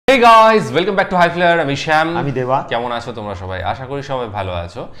Hey guys, welcome back to Highflyer. আমি শ্যাম, আমি দেবা। কেমন আছো তোমরা সবাই? আশা করি সবাই ভালো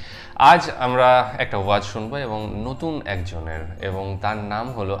আছো। আজ আমরা একটা ওয়াজ শুনবো এবং নতুন একজনের, এবং তার নাম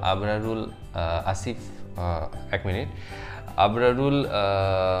হলো আবরারুল আসিফ। এক মিনিট, আবরারুল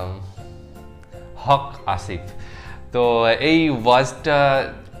হক আসিফ। তো এই ওয়াজটা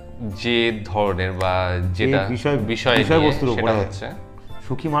যে ধরনের বা যেটা বিষয়বস্তুর উপরে হচ্ছে,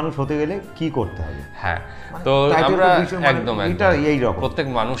 সুখী মানুষ হতে গেলে কি করতে হবে। হ্যাঁ, তো আমরা একদম প্রত্যেক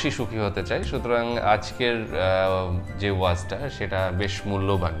মানুষই সুখী হতে চাই। সুতরাং আজকের যে ওয়াজটা সেটা বেশ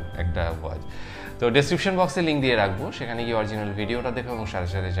মূল্যবান একটা ওয়াজ। তো ডেসক্রিপশন বক্সে লিঙ্ক দিয়ে রাখবো, সেখানে গিয়ে অরিজিনাল ভিডিওটা দেখো এবং সাথে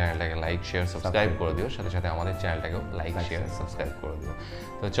সাথে চ্যানেলটাকে লাইক শেয়ার সাবস্ক্রাইব করে দিও। সাথে সাথে আমাদের চ্যানেলটাকেও লাইক শেয়ার সাবস্ক্রাইব করে দিও।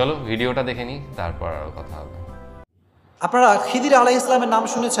 তো চলো ভিডিওটা দেখে নিই, তারপর আরও কথা হবে। আপনারা খিদির আলাইহিস সালামের নাম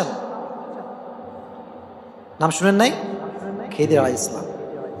শুনেছেন? নাম শুনেন নাই? খিদির আলাইহিস সালাম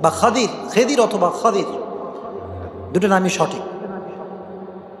বা খেদির অথবা খাদির, দুটো নামই সঠিক।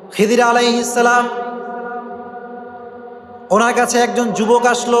 খিদির আলাইহিস সালাম, ওনার কাছে একজন যুবক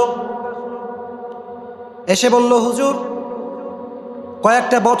আসলো, এসে বলল, হুজুর,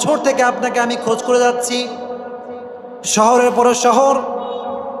 কয়েকটা বছর থেকে আপনাকে আমি খোঁজ করে যাচ্ছি, শহরের পরে শহর,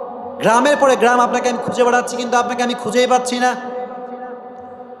 গ্রামের পরে গ্রাম আপনাকে আমি খুঁজে বেড়াচ্ছি, কিন্তু আপনাকে আমি খুঁজেই পাচ্ছি না।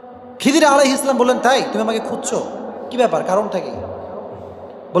 খিদির আলাইহিস সালাম বললেন, তাই তুমি আমাকে খুঁজছো? কি ব্যাপার, কারণটা কি?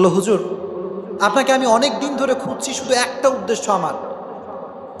 বলল, হুজুর, আপনাকে আমি অনেক দিন ধরে খুঁজছি, শুধু একটা উদ্দেশ্য। আমার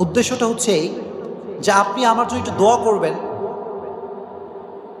উদ্দেশ্যটা হচ্ছে এই যে আপনি আমার জন্য একটু দোয়া করবেন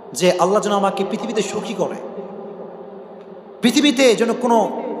যে আল্লাহ যেন আমাকে পৃথিবীতে সুখী করে, পৃথিবীতে যেন কোনো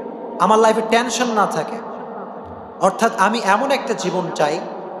আমার লাইফে টেনশন না থাকে। অর্থাৎ আমি এমন একটা জীবন চাই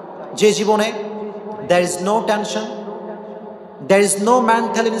যে জীবনে there is no tension, there is no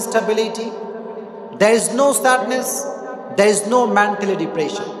mental instability, there is no sadness, there is no mental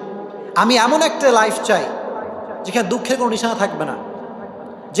depression. আমি এমন একটা লাইফ চাই যেখানে দুঃখের কোনো নিশানা থাকবে না,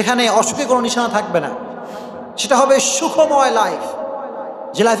 যেখানে অসুখের কোনো নিশানা থাকবে না। সেটা হবে সুখময় লাইফ,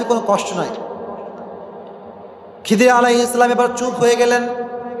 যে লাইফে কোনো কষ্ট নাই। খিদির আলাইহিস সালাম এবার চুপ হয়ে গেলেন।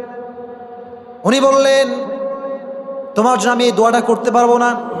 উনি বললেন, তোমার জন্য আমি এই দোয়াটা করতে পারবো না,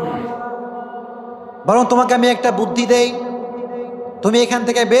 বরং তোমাকে আমি একটা বুদ্ধি দেই। তুমি এখান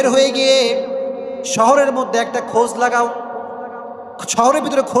থেকে বের হয়ে গিয়ে শহরের মধ্যে একটা খোঁজ লাগাও, শহরের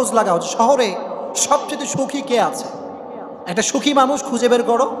ভিতরে খোঁজ লাগাও, শহরে সবচেয়ে সুখী কে আছে। একটা সুখী মানুষ খুঁজে বের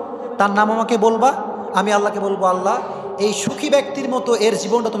করো, তার নাম আমাকে বলবা, আমি আল্লাহকে বলবো, আল্লাহ, এই সুখী ব্যক্তির মতো এর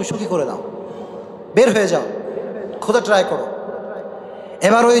জীবনটা তুমি সুখী করে দাও। বের হয়ে যাও, খোঁজা ট্রাই করো।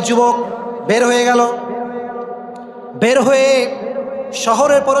 এবার ওই যুবক বের হয়ে গেল, বের হয়ে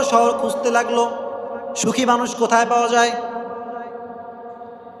শহরের পরে শহর খুঁজতে লাগলো, সুখী মানুষ কোথায় পাওয়া যায়,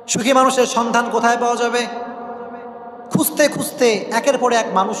 সুখী মানুষের সন্ধান কোথায় পাওয়া যাবে। খুঁজতে খুঁজতে একের পরে এক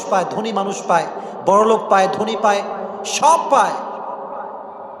মানুষ পায়, ধনী মানুষ পায়, বড়লোক পায়, ধনী পায়, সব পায়।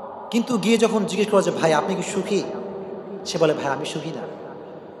 কিন্তু গিয়ে যখন জিজ্ঞেস করে যে ভাই আপনি কি সুখী, সে বলে, ভাই আমি সুখী না,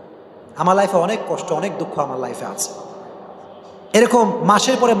 আমার লাইফে অনেক কষ্ট, অনেক দুঃখ আমার লাইফে আছে। এরকম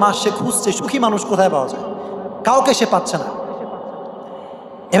মাসের পরে মাস সে খুঁজছে সুখী মানুষ কোথায় পাওয়া যায়, কাউকে সে পাচ্ছে না।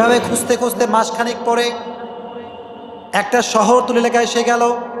 এভাবে খুঁজতে খুঁজতে মাসখানেক পরে একটা শহরতলি এলাকায় সে গেল।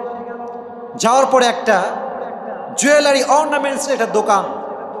 যাওয়ার পরে একটা জুয়েলারি অর্নামেন্টসের একটা দোকান,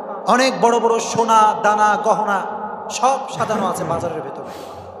 অনেক বড় বড় সোনা দানা গহনা সব সাজানো আছে বাজারের ভেতরে,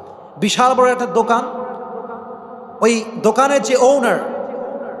 বিশাল বড় একটা দোকান। ওই দোকানের যে ওনার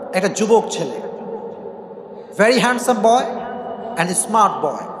একটা যুবক ছেলে, very handsome boy and smart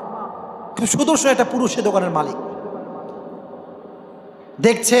boy, খুব সুদর্শন একটা পুরুষ সে দোকানের মালিক।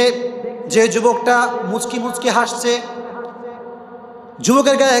 দেখছে যে যুবকটা মুচকি মুচকি হাসছে,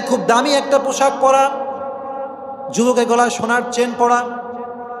 যুবকের গায়ে খুব দামি একটা পোশাক পরা, যুবকের গলায় সোনার চেন পরা,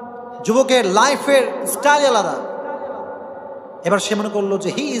 যুবকের লাইফের স্টাইল আলাদা। এবার সে মনে করলো যে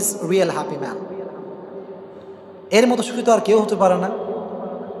he is real happy man, এর মতো সুখী তো আর কেউ হতে পারে না।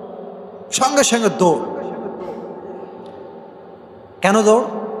 সঙ্গে সঙ্গে দৌড়। কেন দৌড়?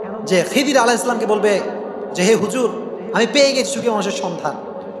 যে খিদির আলাইহিস সালামকে বলবে যে হে হুজুর, আমি পেয়ে গেছি সুখী মানুষের সন্ধান,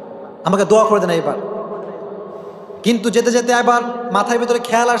 আমাকে দোয়া করে দেন এবার। কিন্তু যেতে যেতে এবার মাথার ভিতরে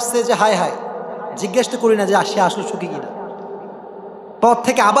খেয়াল আসছে যে হায় হায়, জিজ্ঞেস তো করি না যে সে আসলে সুখী কিনা। পথ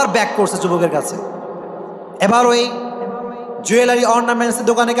থেকে আবার ব্যাক করছে যুবকের কাছে। এবার ওই জুয়েলারি অর্নামেন্টসের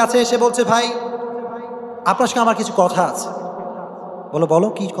দোকানের কাছে এসে বলছে, ভাই আপনার সঙ্গে আমার কিছু কথা আছে। বলো, বলো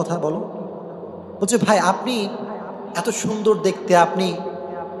কি কথা বলো। বলছে, ভাই আপনি এত সুন্দর দেখতে, আপনি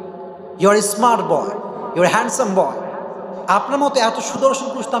your smart boy, your handsome boy, আপনার মতো এত সুদর্শন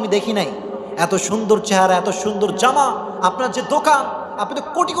পুরুষ তো আমি দেখি নাই, এত সুন্দর চেহারা, এত সুন্দর জামা, আপনার যে দোকান, আপনি তো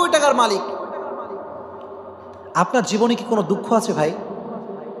কোটি কোটি টাকার মালিক, আপনার জীবনে কি কোনো দুঃখ আছে ভাই?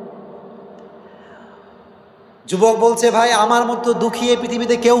 যুবক বলছে, ভাই আমার মতো দুঃখী এই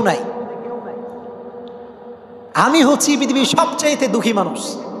পৃথিবীতে কেউ নাই, আমি হচ্ছি পৃথিবীর সবচাইতে দুঃখী মানুষ,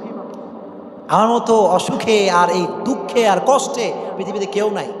 আমার মতো অসুখে আর এই দুঃখে আর কষ্টে পৃথিবীতে কেউ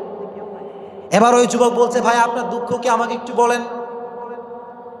নাই। এবার ওই যুবক বলছে, ভাই আপনার দুঃখ কি আমাকে একটু বলেন,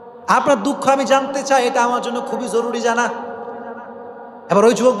 আপনার দুঃখ আমি জানতে চাই, এটা আমার জন্য খুবই জরুরি জানা। এবার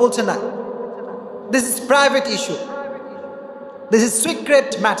ওই যুবক বলছে, না, this is private issue, this is secret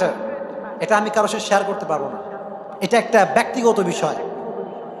matter, এটা আমি কারোর সাথে শেয়ার করতে পারবো না, এটা একটা ব্যক্তিগত বিষয়।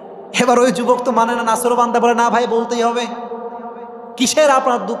 এবার ওই যুবক তো মানে না, নাসরবান্দা বলে, না ভাই বলতেই হবে। কিসের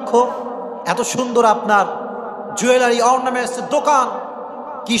আপনার দুঃখ? এত সুন্দর আপনার জুয়েলারি অর্নামেন্টসের দোকান,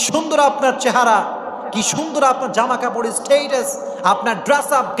 কি সুন্দর আপনার চেহারা, কি সুন্দর আপনার জামা কাপড়ের স্টেটাস, আপনার dress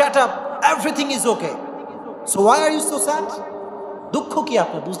up, get up, everything is okay, so Y are you so sad? দুঃখ কি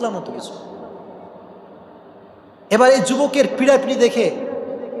আপনার? বুঝলাম না তো কিছু। এবার এই যুবকের পিড়াপিড়ি দেখে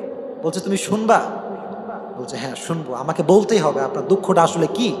বলছে, তুমি শুনবা? বলছে, হ্যাঁ শুনবো, আমাকে বলতেই হবে আপনার দুঃখটা আসলে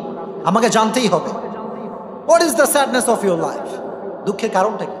কি, আমাকে জানতেই হবে। What is the sadness of your life? দুঃখের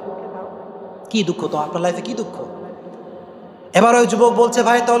কারণটা কি? কি দুঃখ তো আপনার লাইফে, কি দুঃখ? এবার ওই যুবক বলছে,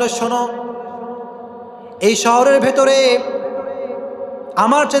 ভাই তাহলে শোনো, এই শহরের ভেতরে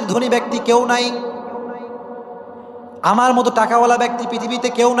আমার যে ধনী ব্যক্তি কেউ নাই, আমার মতো টাকাওয়ালা ব্যক্তি পৃথিবীতে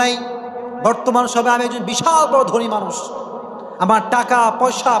কেউ নাই, বর্তমান সময়ে আমি একজন বিশাল বড় ধনী মানুষ, আমার টাকা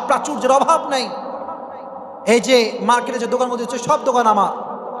পয়সা প্রাচুর্যের অভাব নাই, এই যে মার্কেটে যে দোকানগুলো হচ্ছে সব দোকান আমার,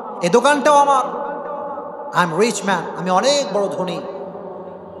 এই দোকানটাও আমার, আই এম রিচ ম্যান, আমি অনেক বড় ধনী।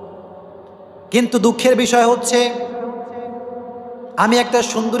 কিন্তু দুঃখের বিষয় হচ্ছে, আমি একটা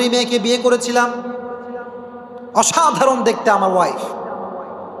সুন্দরী মেয়েকে বিয়ে করেছিলাম, অসাধারণ দেখতে আমার ওয়াইফ,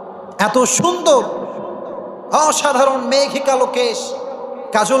 এত সুন্দর, অসাধারণ, মেঘে কালো কেশ,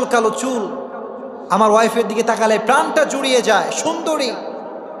 কাজল কালো চুল, আমার ওয়াইফের দিকে তাকালে প্রাণটা জুড়িয়ে যায়, সুন্দরী,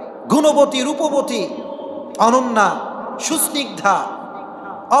 গুণবতী, রূপবতী, Ananya, সুস্নিগ্ধা,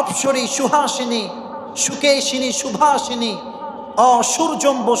 অপ্সরী, Suhasini, সুকেশিনী, সুভাসিনী,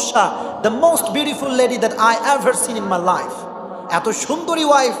 অসূর্যম্বস্যা, the most beautiful lady that I ever seen in my life. এত সুন্দরী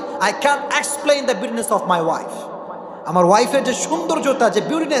wife, I can explain the beautiness of my wife. আমার ওয়াইফের যে সৌন্দর্যতা, যে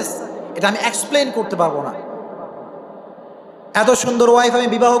বিউটিনেস, এটা আমি এক্সপ্লেইন করতে পারবো না। এত সুন্দর ওয়াইফ আমি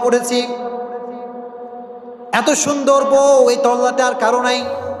বিবাহ করেছি, এত সুন্দর বউ, এই তল্লাটা আর কারো নাই।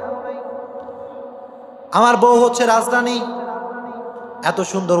 আমার বউ হচ্ছে রাজরানী, এত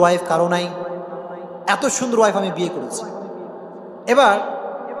সুন্দর ওয়াইফ কারো নাই, এত সুন্দর ওয়াইফ আমি বিয়ে করেছি। এবার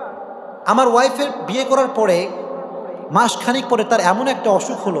আমার ওয়াইফের বিয়ে করার পরে মাসখানিক পরে তার এমন একটা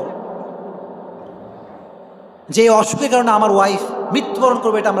অসুখ হলো, যে অসুখের কারণে আমার ওয়াইফ মৃত্যুবরণ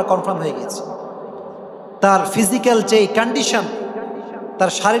করবে, এটা আমরা কনফার্ম হয়ে গেছি। তার ফিজিক্যাল যে কন্ডিশন, তার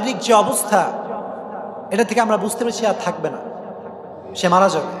শারীরিক যে অবস্থা, এটা থেকে আমরা বুঝতে পেরেছি আর থাকবে না, সে মারা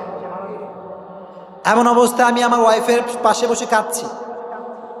যাবে। এমন অবস্থায় আমি আমার ওয়াইফের পাশে বসে কাঁদছি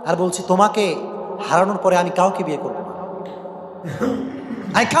আর বলছি, তোমাকে হারানোর পরে আমি কাউকে বিয়ে করব না,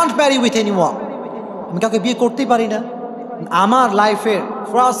 I can't Mary with anyone, আমি কাউকে বিয়ে করতেই পারি না। আমার লাইফের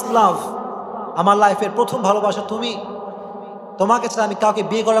ফার্স্ট লাভ, আমার লাইফের প্রথম ভালোবাসা তুমি, তোমাকে ছাড়া আমি কাউকে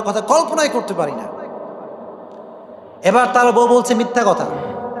বিয়ে করার কথা কল্পনাই করতে পারি না। এবার তার বউ বলছে, মিথ্যা কথা,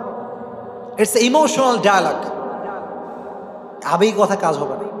 ইটস ইমোশনাল ডায়ালগ, আবেগী কথা কাজ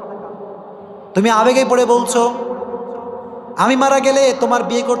হবে না, তুমি আবেগে পড়ে বলছো আমি মারা গেলে তোমার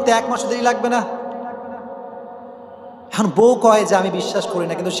বিয়ে করতে 1 মাস দেরি লাগবে না। এখন বউ কয় যে আমি বিশ্বাস করি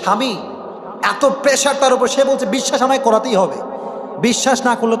না, কিন্তু স্বামী এত প্রেশার তার উপর, সে বলছে বিশ্বাস আমায় করাতেই হবে, বিশ্বাস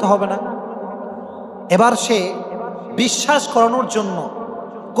না করলে তো হবে না। এবার সে বিশ্বাস করানোর জন্য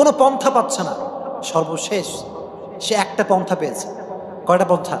কোনো পন্থা পাচ্ছে না, সর্বশেষ সে একটা পন্থা পেয়েছে। কয়টা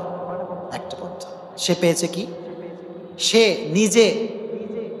পন্থা? একটা পন্থা। সে পেয়েছে কি? সে নিজে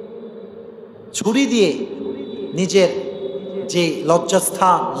ছুরি দিয়ে নিজের যে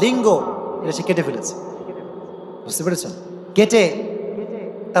লজ্জাস্থান, লিঙ্গ, এটা সে কেটে ফেলেছে। বুঝতে পেরেছেন? কেটে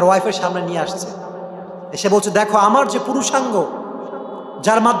তার ওয়াইফের সামনে নিয়ে আসছে, এসে বলছে, দেখো আমার যে পুরুষাঙ্গ,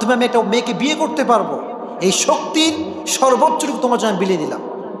 যার মাধ্যমে আমি একটা মেয়েকে বিয়ে করতে পারবো, এই শক্তির সর্বোচ্চটুকু তোমার জন্য বিলিয়ে দিলাম,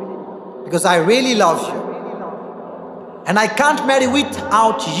 because I really love you and I can't Mary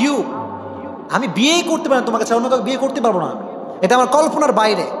without you. আমি বিয়েই করতে পারি না তোমাকে ছাড়া, অন্য কাউকে বিয়ে করতে পারবো না আমি, এটা আমার কল্পনার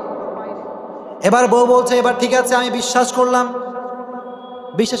বাইরে। এবার বউ বলছে, এবার ঠিক আছে আমি বিশ্বাস করলাম।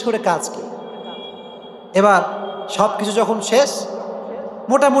 বিশ্বাস করে কাজ কি? এবার সব কিছু যখন শেষ,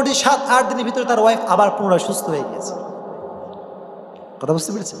 মোটামুটি 7-8 দিনের ভিতরে তার ওয়াইফ আবার পুনরায় সুস্থ হয়ে গেছে। কথা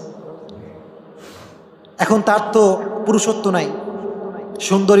বুঝতে পেরেছেন? এখন তার তো পুরুষত্ব নাই,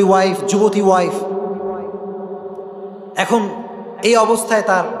 সুন্দরী ওয়াইফ, যুবতী ওয়াইফ। এখন এই অবস্থায়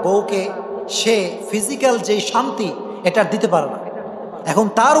তার বউকে সে ফিজিক্যাল যে শান্তি এটা দিতে পারে না। এখন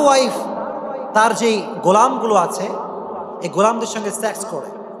তার ওয়াইফ তার যেই গোলামগুলো আছে এই গোলামদের সঙ্গে সেক্স করে,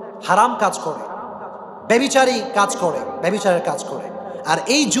 হারাম কাজ করে, ব্যভিচারী কাজ করে, ব্যভিচারের কাজ করে। আর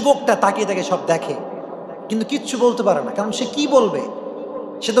এই যুবকটা তাকিয়ে তাকে সব দেখে, কিন্তু কিচ্ছু বলতে পারে না, কারণ সে কি বলবে?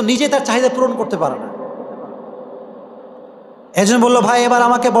 সে তো নিজে তার চাহিদা পূরণ করতে পারে না। একজন বলল, ভাই এবার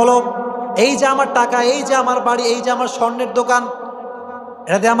আমাকে বলো, এই যে আমার টাকা, এই যে আমার বাড়ি, এই যে আমার স্বর্ণের দোকান,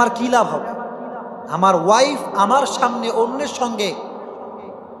 এটাতে আমার কি লাভ হবে? আমার ওয়াইফ আমার সামনে অন্যের সঙ্গে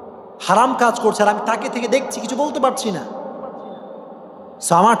হারাম কাজ করছে, আর আমি তাকে থেকে দেখছি, কিছু বলতে পারছি না।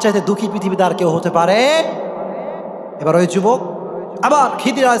 সো আমার চাইতে দুঃখী পৃথিবীতে আর কেউ হতে পারে? এবার ওই যুবক আবার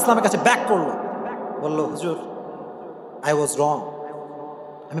খিদির আলাইহিস সালামের কাছে ব্যাক করলো, বলল, হুজুর, আই ওয়াজ রং,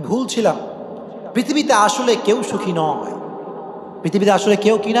 আমি ভুল ছিলাম। পৃথিবীতে আসলে কেউ সুখী নয়, পৃথিবীতে আসলে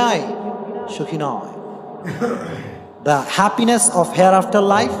কেউ কি নাই, সুখী নয়। The happiness of hair after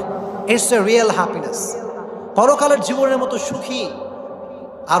life, it's a real happiness. পরকালের জীবনের মতো সুখী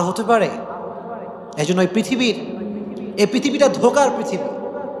আর হতে পারে? এই জন্য এই পৃথিবীটা ধোকার পৃথিবী।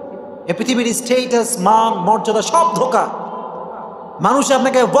 এই পৃথিবীর স্টেটাস, মান, মর্যাদা সব ধোকা। মানুষ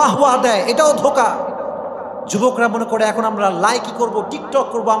আপনাকে বাহ বাহ দেয়, এটাও ধোকা। যুবকরা মনে করে এখন আমরা লাইকি করব, টিকটক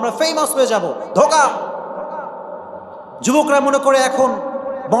করব, আমরা ফেমাস হয়ে যাব, ধোকা। যুবকরা মনে করে এখন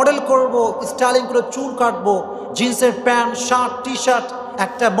মডেল করব, স্টাইলিং করে চুল কাটবো, জিন্সের প্যান্ট, শার্ট, টি শার্ট,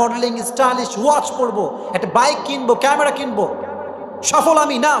 একটা মডেলিং স্টাইলিশ ওয়াচ পরবো, একটা বাইক কিনবো, ক্যামেরা কিনবো, সফল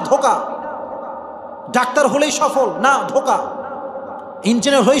আমি, না, ধোকা। ডাক্তার হলেই সফল, না, ধোকা।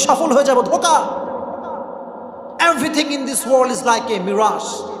 ইঞ্জিনিয়ার হলেই সফল হয়ে যাব, ধোকা। Everything in this world is like a Miraj.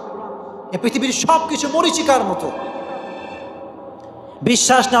 এই পৃথিবীর সবকিছু মরীচিকার মতো।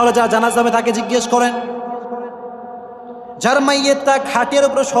 বিশ্বাস না হলে যারা জানাজা হবে তাকে জিজ্ঞেস করেন, যার মাইয়ের তা খাটিয়ার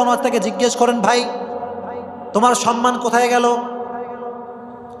উপরে শোনা, তাকে জিজ্ঞেস করেন, ভাই তোমার সম্মান কোথায় গেল,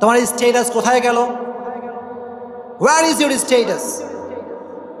 তোমার স্টেটাস কোথায় গেল? Where is your status?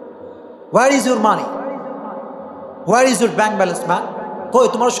 Where is your money? Where is your bank balance, man? কই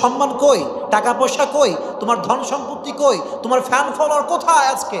তোমার সম্মান, কই টাকা পয়সা, কই তোমার ধন সম্পত্তি, কই তোমার ফ্যান ফলোয়ার কোথায়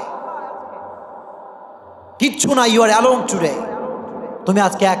আজকে? কিচ্ছু না। You R alone today. তুমি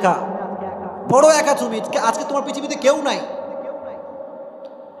আজকে একা, বড় একা তুমি আজকে, তোমার পৃথিবীতে কেউ নাই।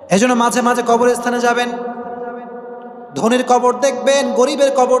 এজন্য মাঝে মাঝে কবরের স্থানে যাবেন, ধনীর কবর দেখবেন,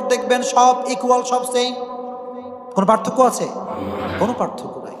 গরিবের কবর দেখবেন, সব ইকুয়াল, সব সেম। কোনো পার্থক্য আছে? কোনো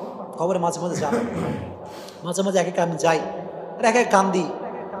পার্থক্য নাই। কবরে মাঝে মাঝে যাবেন, মাঝে মাঝে একে আমি যাই, একে কান্দি।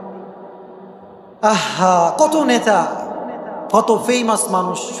 আহা, কত নেতা, কত ফেমাস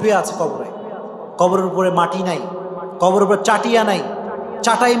মানুষ শুয়ে আছে কবরে। কবরের উপরে মাটি নাই, কবরের উপরে চাটিয়া নাই,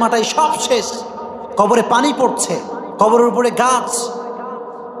 চাটাই মাটাই সব শেষ, কবরে পানি পড়ছে, কবরের উপরে গাছ।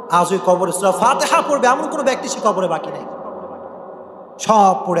 আজ ওই কবরে সূরা ফাতিহা পড়বে এমন কোনো ব্যক্তি সে কবরে বাকি নেই,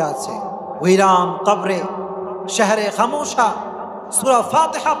 সব পড়ে আছে। वीरान कब्रे शहरे खामोशा सूरा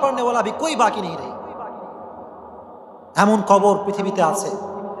फातिहा पढ़ने वाला भी कोई बाकी नहीं रही। এমন কবর পৃথিবীতে আছে,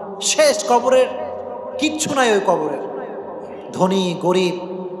 শেষ কবরের কিচ্ছু নাই। ওই কবরের ধনী গরিব,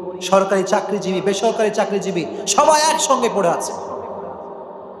 সরকারি চাকরিজীবী বেসরকারি চাকরিজীবী সবাই একসঙ্গে পড়ে আছে,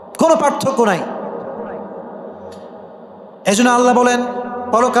 কোনো পার্থক্য নাই। এজন্য আল্লাহ বলেন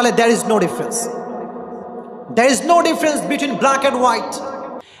পরকালে there is no difference. There is no difference between black and white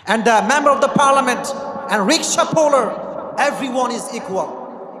and the member of the parliament and rickshaw puller. Everyone is equal,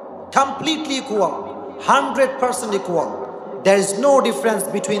 completely equal, 100% equal. There is no difference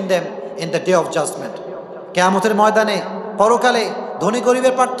between them in the day of judgment. কিয়ামতের ময়দানে পরকালে ধনী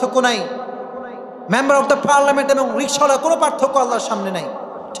গরিবের পার্থক্য নাই, member of the parliament এবং রিকশাওয়ালা কোনো পার্থক্য আল্লাহর সামনে নাই,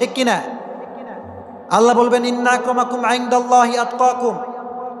 ঠিক কিনা? আল্লাহ বলবেন ইন্না আক্রামাকুম ইনদাল্লাহি আতকাকুম।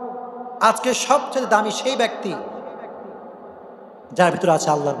 আজকে সবচেয়ে দামি সেই ব্যক্তি যার ভিতরে আছে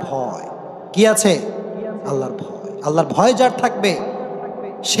আল্লাহর ভয়। কি আছে? আল্লাহর ভয়। আল্লাহর ভয় যার থাকবে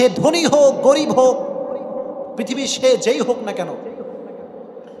সে ধনী হোক গরিব হোক পৃথিবীর সে যেই হোক না কেন,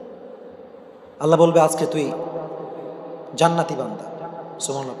 আল্লাহ বলবে আজকে তুই জান্নাতি বান্দা।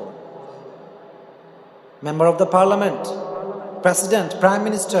 সুবহানাল্লাহ। Member of the parliament, president, prime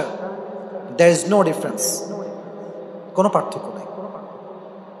minister, there is no difference, কোনো পার্থক্য নাই।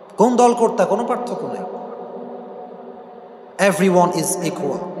 কোন দল কর্তা, কোনো পার্থক্য নাই। everyone is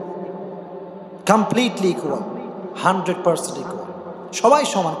equal, completely equal, 100% equal. সবাই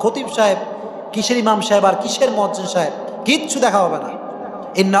সমান। খতিব সাহেব কিসের ইমাম সাহেব আর কিসের মুয়াজ্জিন সাহেব কিচ্ছু দেখা হবে না।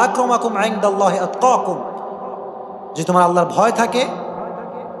 ইন্না আক্রামাকুম ইনদাল্লাহি আতকাকুম। যদি তোমার আল্লাহর ভয় থাকে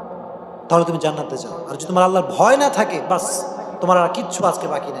তাহলে তুমি জান্নাতে যাও, আর যদি তোমার আল্লাহর ভয় না থাকে বাস তোমার আর কিচ্ছু আজকে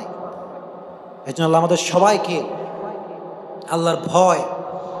বাকি নাই। এই জন্য আল্লাহ আমাদের সবাইকে আল্লাহর ভয়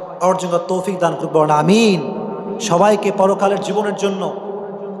অর্জন করার তৌফিক দান করুক, বলেন আমিন। সবাইকে পরকালের জীবনের জন্য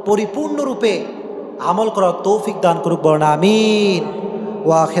পরিপূর্ণরূপে আমল করার তৌফিক দান করুক, বলেন আমিন।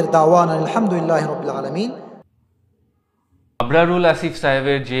 ওয়া আখির দাওয়ানা আলহামদুলিল্লাহি রাব্বিল আলামিন। আবরারুল আসিফ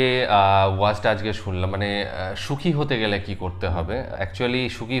সাহেবের যে ওয়াজটা আজকে শুনলাম, মানে সুখী হতে গেলে কি করতে হবে, অ্যাকচুয়ালি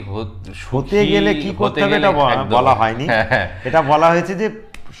সুখী হতে গেলে কি করতে হবে এটা বলা হয়নি, এটা বলা হয়েছে যে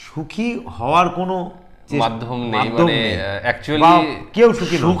সুখী হওয়ার কোনো মাধ্যম নেই, মানে অ্যাকচুয়ালি কেউ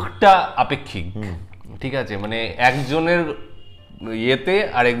সুখী, সুখটা আপেক্ষিক, ঠিক আছে, মানে একজনের ইয়েতে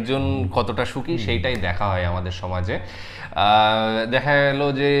আরেকজন কতটা সুখী সেইটাই দেখা হয় আমাদের সমাজে। দেখা গেল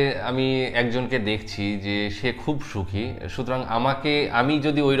যে আমি একজনকে দেখছি যে সে খুব সুখী, সুতরাং আমি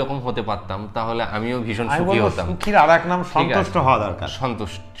যদি ওই রকম হতে পারতাম তাহলে আমিও ভীষণ সুখী হতাম। সুখীর আরেক নাম সন্তুষ্ট হওয়া দরকার,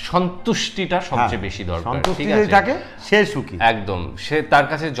 সন্তুষ্টিটা সবচেয়ে বেশি দরকার, ঠিক আছে, সে সুখী একদম, সে তার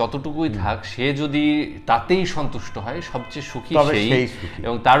কাছে যতটুকুই থাক সে যদি তাতেই সন্তুষ্ট হয় সবচেয়ে সুখী সেই,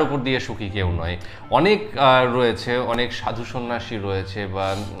 এবং তার উপর দিয়ে সুখী কেউ নয়। অনেক রয়েছে, অনেক সাধু সন্ন্যাসী রয়েছে বা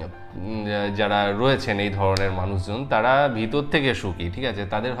যারা রয়েছেন এই ধরনের মানুষজন, তারা ভিতর থেকে সুখী, ঠিক আছে,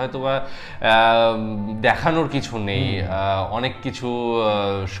 তাদের হয়তো বা দেখানোর কিছু নেই, অনেক কিছু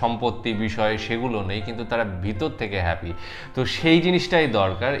সম্পত্তি বিষয় সেগুলো নেই, কিন্তু তারা ভিতর থেকে হ্যাপি। তো সেই জিনিসটাই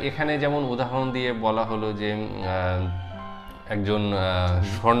দরকার। এখানে যেমন উদাহরণ দিয়ে বলা হলো যে একজন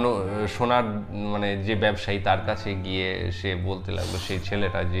সোনার মানে যে ব্যবসায়ী, তার কাছে গিয়ে সে বলতে লাগলো, সেই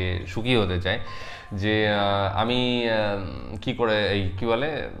ছেলেটা যে সুখী হতে চায়, যে আমি কি করে এই কি বলে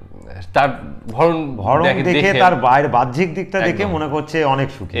তার ভরণ দেখে তার বাইরে বাহ্যিক দিকটা দেখে মনে করছে অনেক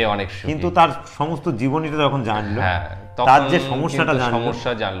সুখী, কিন্তু তার সমস্ত জীবনীটা যখন জানলো, তার যে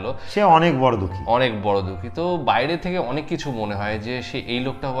সমস্যা জানলো, সে অনেক বড় দুঃখী। তো বাইরে থেকে অনেক কিছু মনে হয় যে সে এই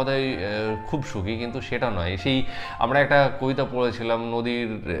লোকটা বোধহয় খুব সুখী, কিন্তু সেটা নয়। সেই আমরা একটা কবিতা পড়েছিলাম, নদীর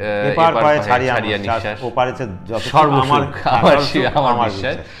এপার ছাড়িয়া নিঃশ্বাস আমার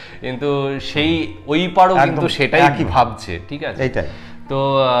বিশ্বাস, কিন্তু সেই ওই পারও কিন্তু সেটাই কি ভাবছে, ঠিক আছে। তো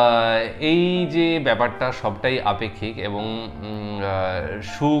এই যে ব্যাপারটা সবটাই আপেক্ষিক, এবং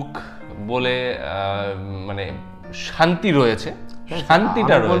সুখ বলে মানে শান্তি রয়েছে,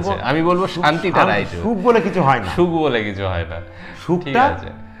 শান্তিটা রয়েছে, আমি বলবো শান্তিটা নাই, সুখ বলে কিছু হয় না, সুখটা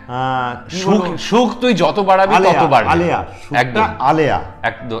সুখ তুই যত বাড়াবি তত বাড়বে,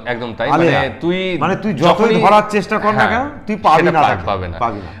 একদম তাই, মানে তুই যতই ধরার চেষ্টা কর না কেন তুই পাবে না।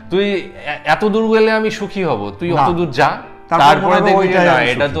 তুই এত দূর গেলে আমি সুখী হব, তুই অত দূর যা, তারপরে দেখবি না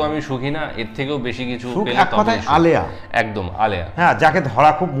এটা তো আমি সুখী না, এর থেকেও বেশি কিছু পেলে তবে আলেয়া, একদম আলেয়া, হ্যাঁ, যাকে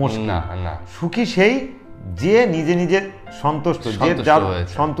ধরা খুব মুশকিল। না, সুখী সেই যে নিজে নিজে সন্তুষ্ট, যে যার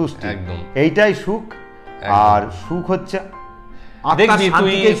সন্তুষ্টি, একদম এইটাই সুখ। আর সুখ হচ্ছে দেখবি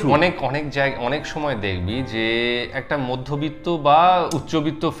তুই অনেক জায়গায় অনেক সময় দেখবি যে একটা মধ্যবিত্ত বা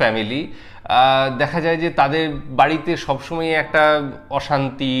উচ্চবিত্ত ফ্যামিলি, দেখা যায় যে তাদের বাড়িতে সবসময় একটা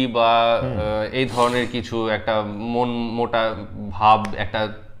অশান্তি বা এই ধরনের কিছু একটা মন মোটা ভাব একটা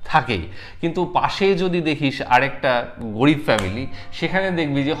থাকেই, কিন্তু পাশে যদি দেখিস আরেকটা গরিব ফ্যামিলি, সেখানে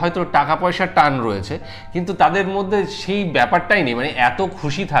দেখবি যে হয়তো টাকা পয়সার টান রয়েছে, কিন্তু তাদের মধ্যে সেই ব্যাপারটাই নেই, মানে এত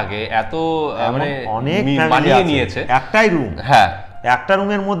খুশি থাকে, এত মানে মানিয়ে নিয়েছে, একটাই রুম, হ্যাঁ, একটা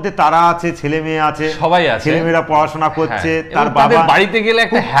রুমের মধ্যে তারা আছে, ছেলে মেয়ে আছে, সবাই আছে, ছেলেমেয়েরা পড়াশোনা করছে, তার বাড়িতে গেলে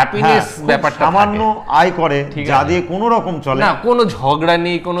একটা হ্যাপিনেস ব্যাপারটা সামান্য আয় করে, যা দিয়ে কোনো রকম চলে না, কোনো ঝগড়া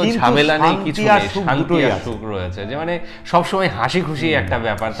নেই, কোনো ঝামেলা নেই, কিছু নেই, শান্তি আর সুখ রয়েছে, যে মানে সবসময় হাসি খুশি একটা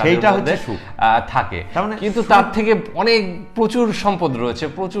ব্যাপার সেইটা হচ্ছে সুখ থাকে। কিন্তু তার থেকে অনেক প্রচুর সম্পদ রয়েছে,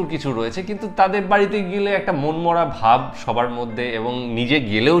 প্রচুর কিছু রয়েছে, কিন্তু তাদের বাড়িতে গেলে একটা মনমরা ভাব সবার মধ্যে, এবং নিজে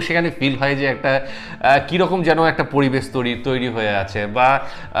গেলেও সেখানে ফিল হয় যে একটা কিরকম যেন একটা পরিবেশ তৈরি হয়ে আছে, বা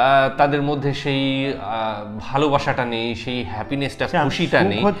তাদের মধ্যে সেই ভালোবাসাটা নেই, সেই হ্যাপিনেসটা, খুশিটা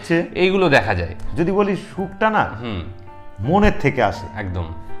নেই, এইগুলো দেখা যায়। যদি বলি সুখটা না মনের থেকে আসে, একদম,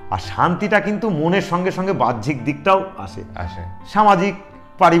 আর শান্তিটা কিন্তু মনের সঙ্গে সঙ্গে বাহ্যিক দিকটাও আসে, সামাজিক,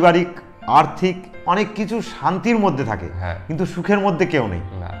 পারিবারিক, আর্থিক অনেক কিছু শান্তির মধ্যে থাকে, কিন্তু সুখের মধ্যে কেউ নেই,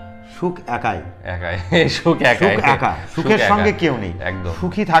 সুখ একাই, সুখের সঙ্গে কেউ নেই, একদম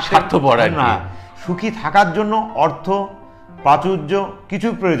সুখী থাকতে, সুখী থাকার জন্য অর্থ প্রাচুর্য কিছু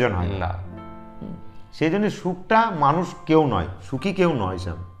প্রয়োজন হয় না, সেই জন্য সুখটা মানুষ কেউ নয়, সুখী কেউ নয়।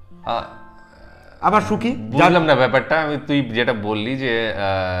 আবার সুখী বুঝলাম না ব্যাপারটা, তুই যেটা বললি যে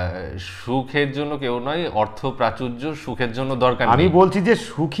সুখের জন্য কেউ নয়, অর্থ প্রাচুর্য সুখের জন্য দরকার, আমি বলছি যে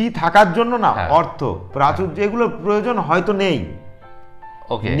সুখী থাকার জন্য না, অর্থ প্রাচুর্য এগুলো প্রয়োজন হয়তো নেই,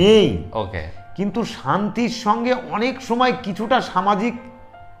 কিন্তু শান্তির সঙ্গে অনেক সময় কিছুটা সামাজিক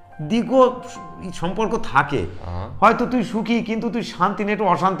দিকও সম্পর্ক থাকে। হয়তো তুই সুখী কিন্তু তুই শান্তি নেই, একটু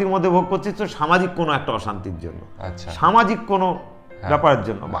অশান্তির মধ্যে ভোগ করছিস, তো সামাজিক কোনো একটা অশান্তির জন্য, সামাজিক কোনো ব্যাপারের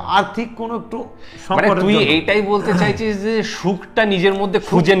জন্য বা আর্থিক কোনো একটু মানে তুই এইটাই বলতে চাইছিস যে সুখটা নিজের মধ্যে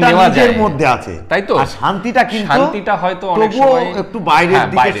খুঁজে নেওয়া যায়, নিজের মধ্যে আছে, তাই তো? আর শান্তিটা কিন্তু শান্তিটা হয়তো অনেক সময় একটু বাইরের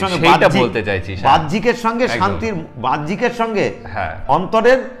দিকের সঙ্গে, সেইটা বলতে চাইছিস, বাহ্যিকের সঙ্গে শান্তির, বাহ্যিকের সঙ্গে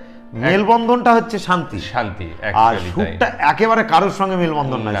অন্তরের মেলবন্ধনটা হচ্ছে শান্তি। শান্তি আর সুখটা একেবারে কারোর সঙ্গে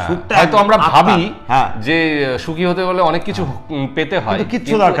মেলবন্ধন নয়। সুখটা হয়তো আমরা ভাবি যে সুখী হতে হলে অনেক কিছু পেতে হয়,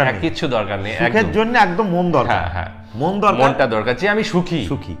 কিচ্ছু দরকার নেই, কিচ্ছু দরকার নেই। সুখের জন্য একদম মন দরকার, মন দরকার, মনটা দরকার যে আমি সুখী,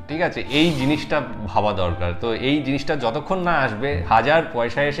 ঠিক আছে, এই জিনিসটা ভাবা দরকার। তো এই জিনিসটা যতক্ষণ না আসবে, হাজার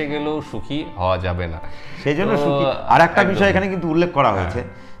পয়সা এসে গেলেও সুখী হওয়া যাবে না। সেই জন্য সুখী। আর একটা বিষয় এখানে কিন্তু উল্লেখ করা হয়েছে,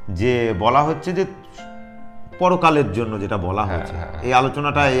 যে বলা হচ্ছে যে পরকালের জন্য যেটা বলা হয়েছে, এই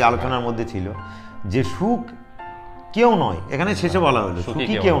আলোচনার মধ্যে ছিল যে সুখ কেউ নয়, এখানে শেষে বলা হলো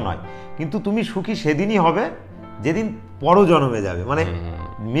সুখী কেউ নয়, কিন্তু তুমি সুখী সেদিনই হবে যেদিন পরজন্মে যাবে, মানে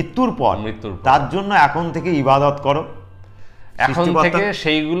মৃত্যুর পর। তার জন্য এখন থেকে ইবাদত করো, এখন থেকে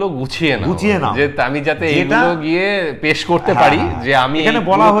সেইগুলো গুছিয়ে নাও, যে আমি যাতে এইগুলো গিয়ে পেশ করতে পারি যে আমি এখানে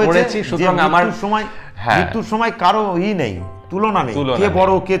বলা হয়েছে সুতরাং আমার মৃত্যুর সময় কারো নেই, তুলনা নেই, কে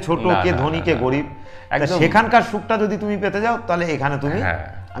বড় কে ছোট, কে ধনী কে গরিব। সেখানকার সুখটা যদি তুমি পেতে যাও, তাহলে এখানে তুমি,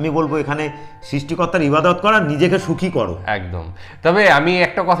 আমি বলবো এখানে সৃষ্টিকর্তার ইবাদত করা, নিজেকে সুখী করো। একদম। তবে আমি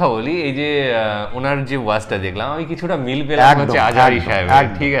একটা কথা বলি, এই যে ওনার যে ওয়াজটা দেখলাম, আমি কিছুটা মিল পেলাম হচ্ছে আজহারি সাহেবের,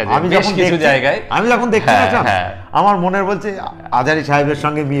 ঠিক আছে, আমি যখন কিছু জায়গায় আমি যখন দেখছি আমার মনের বলছে আজহারি সাহেবের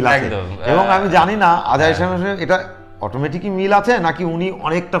সঙ্গে মিল আছে, এবং আমি জানি না আজহারি সাহেবের এটা অটোমেটিকই মিল আছে নাকি উনি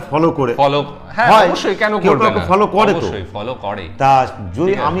অনেকটা ফলো অবশ্যই, কেন করবে না, ফলো করে, তো ফলো করে। তা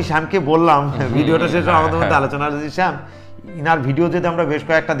যদি আমি শ্যামকে বললাম ভিডিওটা শেষ আমাদের মধ্যে আলোচনা, যদি শ্যাম ইনার ভিডিও যদি আমরা বেশ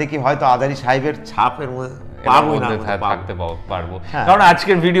কয়েকটা দেখি, হয়তো আজহারি সাহেবের ছাপের মধ্যে থাকতে পারবো, কারণ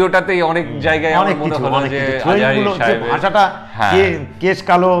আজকের ভিডিওটাতে অনেক জায়গায় আমার মনে হলো যে আজহারি সাহেবের ভাষাটা, কেশ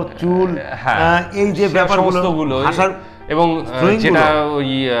কালো চুল, এই যে ব্যাপারগুলো ভাষার, এবং যেটা ওই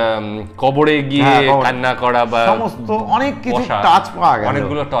কবরে গিয়ে কান্না করা বা সমস্ত অনেক কিছু টাচ পাওয়া গেছে,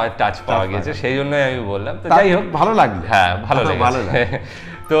 অনেকগুলো টাচ পাওয়া গেছে, সেই জন্যই আমি বললাম। তো যাই হোক, ভালো লাগলো, ভালো লেগেছে।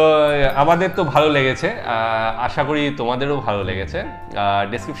 তো আমাদের তো ভালো লেগেছে, আশা করি তোমাদেরও ভালো লেগেছে।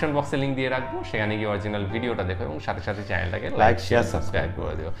 ডেসক্রিপশন বক্সে লিঙ্ক দিয়ে রাখবো, সেখানে গিয়ে অরিজিনাল ভিডিওটা দেখো এবং সাথে সাথে চ্যানেলটাকে লাইক শেয়ার সাবস্ক্রাইব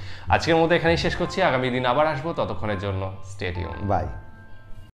করে দিও। আজকের মতো এখানেই শেষ করছি, আগামী দিন আবার আসবো, ততক্ষণের জন্য স্টে টিউন, বাই।